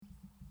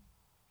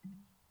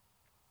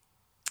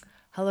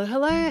Hello,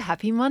 hello.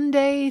 Happy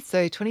Monday.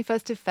 So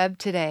 21st of Feb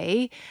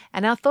today.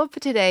 And our thought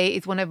for today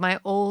is one of my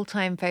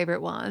all-time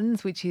favorite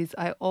ones, which is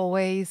I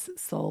always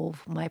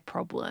solve my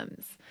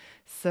problems.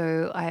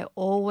 So I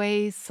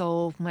always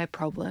solve my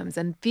problems.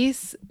 And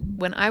this,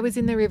 when I was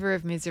in the river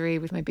of misery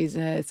with my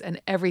business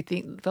and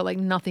everything felt like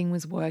nothing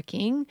was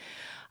working,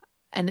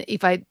 and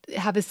if I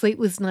have a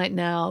sleepless night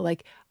now,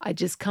 like I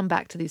just come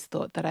back to this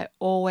thought that I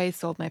always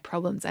solve my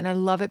problems. And I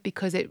love it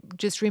because it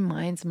just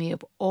reminds me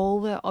of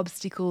all the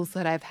obstacles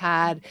that I've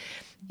had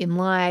in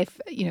life,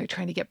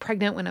 trying to get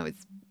pregnant when I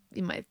was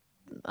in my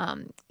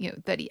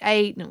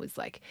 38, and it was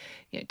like,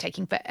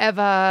 taking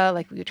forever,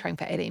 like we were trying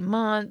for 18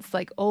 months,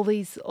 like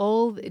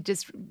it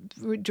just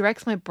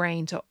directs my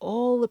brain to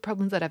all the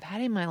problems that I've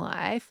had in my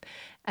life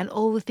and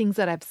all the things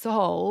that I've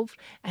solved.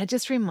 And it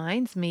just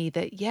reminds me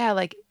that, yeah,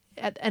 like,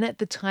 at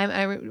the time,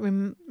 I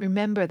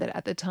remember that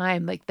at the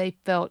time, like they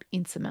felt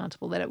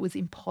insurmountable, that it was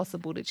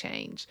impossible to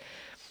change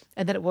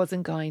and that it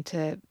wasn't going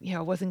to,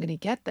 I wasn't going to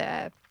get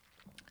there.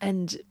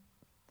 And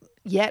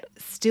yet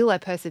still I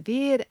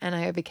persevered and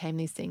I overcame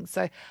these things.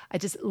 So I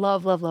just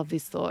love, love, love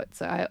this thought.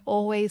 So I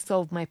always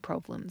solve my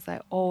problems. I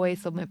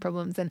always solve my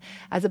problems. And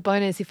as a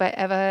bonus, if I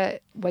ever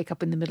wake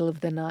up in the middle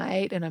of the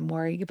night and I'm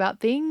worrying about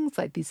things,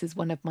 like this is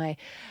one of my,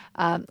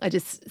 I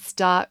just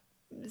start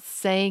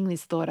saying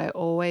this thought, I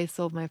always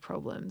solve my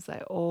problems. I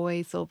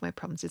always solve my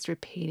problems, just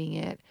repeating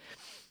it,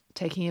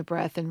 taking a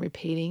breath and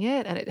repeating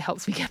it, and it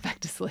helps me get back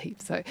to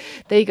sleep. So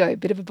there you go, a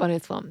bit of a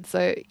bonus one.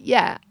 So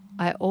yeah,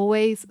 I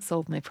always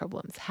solve my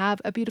problems.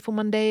 Have a beautiful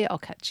Monday. I'll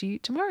catch you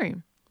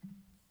tomorrow.